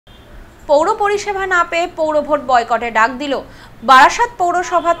পৌর পরিষেবা না পেয়ে পৌর ভোট বয়কটে ডাক দিল বারাসাত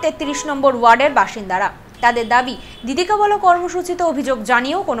পৌরসভার ৩৩ নম্বর ওয়ার্ডের বাসিন্দারা। তাদের দাবি, দিদিকে বলো কর্মসূচিতে অভিযোগ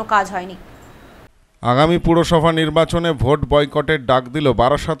জানিয়েও কোনো কাজ হয়নি। আগামী পুরসভা নির্বাচনে ভোট বয়কটের ডাক দিল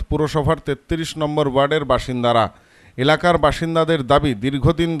বারাসাত পুরসভার ৩৩ নম্বর ওয়ার্ডের বাসিন্দারা। এলাকার বাসিন্দাদের দাবি,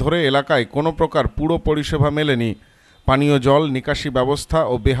 দীর্ঘদিন ধরে এলাকায় কোনো প্রকার পুর পরিষেবা মেলেনি। পানীয় জল, নিকাশি ব্যবস্থা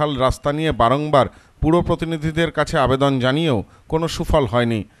ও বেহাল রাস্তা নিয়ে বারংবার পুর প্রতিনিধিদের কাছে আবেদন জানিয়েও কোনো সুফল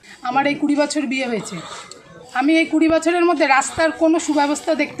হয়নি। আমার এই ২০ বছর বিয়ে হয়েছে, আমি এই ২০ বছরের মধ্যে রাস্তার কোনো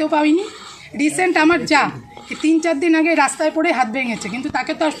সুব্যবস্থা দেখতেও পাইনি। রিসেন্ট আমার যা ৩-৪ দিন আগে রাস্তায় পড়ে হাত ভেঙেছে, কিন্তু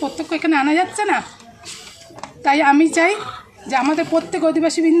তাকে তো আর প্রত্যক্ষ এখানে আনা যাচ্ছে না। তাই আমি চাই যে আমাদের প্রত্যেক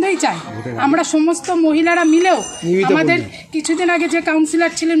অধিবাসী বৃন্দই চাই, আমরা সমস্ত মহিলারা মিলেও, আমাদের কিছুদিন আগে যে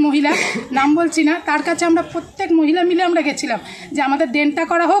কাউন্সিলর ছিলেন মহিলা, নাম বলছি না, তার কাছে আমরা প্রত্যেক মহিলা মিলে আমরা গেছিলাম যে আমাদের ড্রেনটা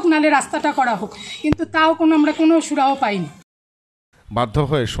করা হোক, নালে রাস্তাটা করা হোক, কিন্তু তাও আমরা কোনো সুরাহা পাইনি। বাধ্য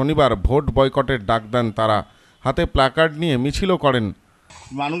হয়ে শনিবার ভোট বয়কটের ডাক দেন তারা। হাতে প্ল্যাকার্ড নিয়ে মিছিলও করেন।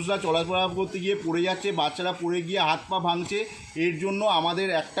 মানুষরা চলাফেরা করতে গিয়ে পড়ে যাচ্ছে, বাচ্চারা পড়ে গিয়ে হাত পা ভাঙছে। এর জন্য আমাদের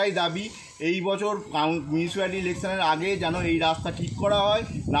একটাই দাবি, এই বছর মিউনিসিপ্যালিটি ইলেকশনের আগে যেন এই রাস্তা ঠিক করা হয়,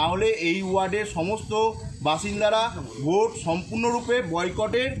 না হলে এই ওয়ার্ডের সমস্ত বাসিন্দারা ভোট সম্পূর্ণরূপে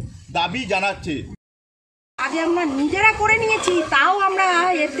বয়কটের দাবি জানাচ্ছে। আগে আমরা নিজেরা করে নিয়েছি, তাও আমরা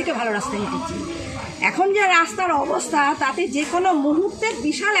এর থেকে ভালো রাস্তা নিতেছি। এখন যে রাস্তার অবস্থা, তাতে যে কোনো মুহূর্তে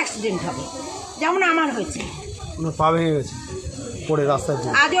বিশাল অ্যাক্সিডেন্ট হবে, যেমন আমার হয়েছে, পা ভেঙে গেছে পড়ে রাস্তায়।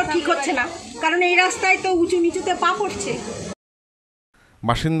 আজও ঠিক হচ্ছে না, কারণ এই রাস্তায় তো উঁচু নিচুতে পা পড়ছে।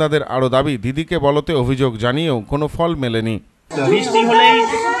 বাসিন্দাদের আরও দাবি, দিদিকে বলতে অভিযোগ জানিয়েও কোনো ফল মেলেনি।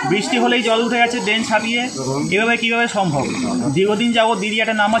 বৃষ্টি হলেই জল উঠে গেছে ড্রেন ছাপিয়ে, এভাবে কীভাবে সম্ভব? দীর্ঘদিন যাবো দিদি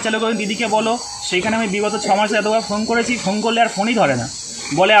একটা নাম্বার চালু করেন, দিদিকে বলো। সেখানে আমি বিগত 6 মাসে এতবার ফোন করেছি, ফোন করলে আর ফোনই ধরে না।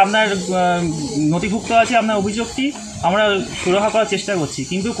 বলে আপনার নথিভুক্ত আছে, আপনার অভিযোগটি আমরা সুরাহা করার চেষ্টা করছি,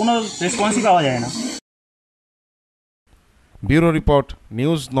 কিন্তু কোনো রেসপন্সই পাওয়া যায় না। Bureau report,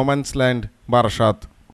 news no man's land, Barasat.